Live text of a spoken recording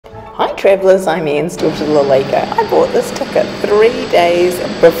Hi travellers, I'm Anne's daughter Lalika. I bought this ticket 3 days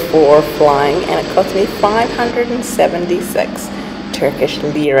before flying and it cost me 576 Turkish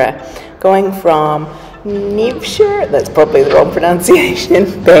lira, going from Nevşehir, that's probably the wrong pronunciation,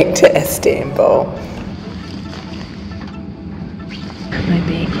 back to Istanbul. My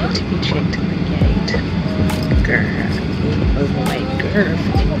bag had to be checked at the gate. Grr, overweight grr,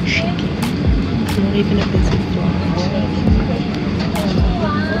 checking. Not even a busy flight.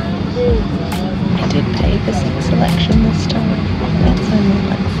 I did pay for seat selection this time. That's only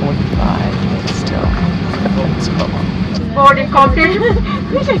like 45, but still, the principal. Boarding complete.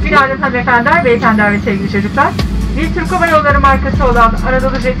 Günaydın hanımefendiler, beyefendiler ve sevgili çocuklar. Bir Türk Hava Yolları markası olan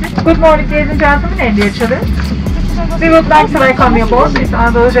Anadalou Jet'in Good Morning ladies and gentlemen and dear children. We would like to welcome you aboard this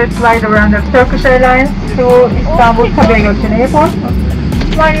Anadalou Jet flight around the Turkish Airlines to Istanbul Cappadocia Airport.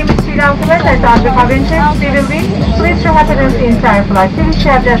 My name is Sriram Kumar and I'm the cabin chief. We will be pleased to have the entire flight. Please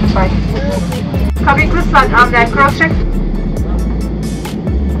share just flight. Cabin crew slot arm and cross check.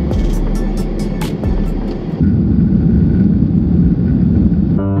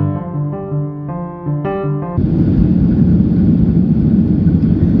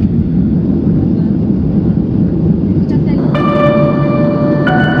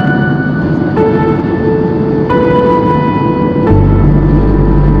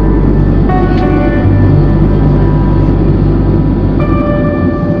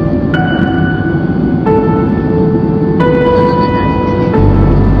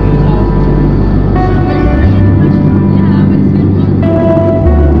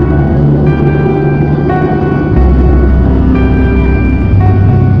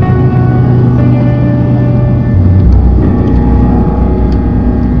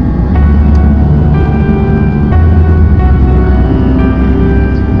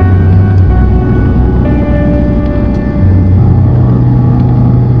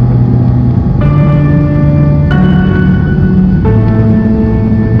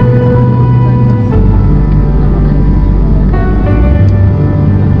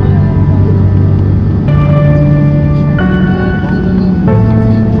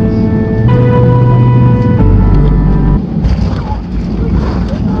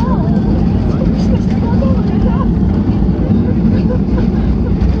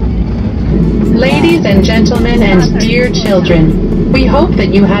 Ladies and gentlemen and dear children, we hope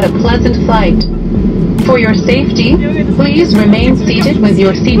that you had a pleasant flight. For your safety, please remain seated with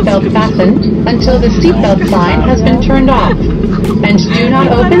your seatbelt fastened until the seatbelt sign has been turned off, and do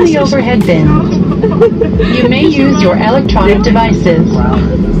not open the overhead bins. You may use your electronic devices.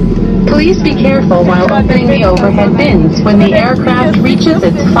 Please be careful while opening the overhead bins when the aircraft reaches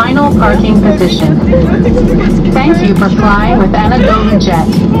its final parking position. Thank you for flying with Anadalou Jet.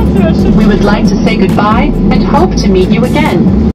 We would like to say goodbye and hope to meet you again.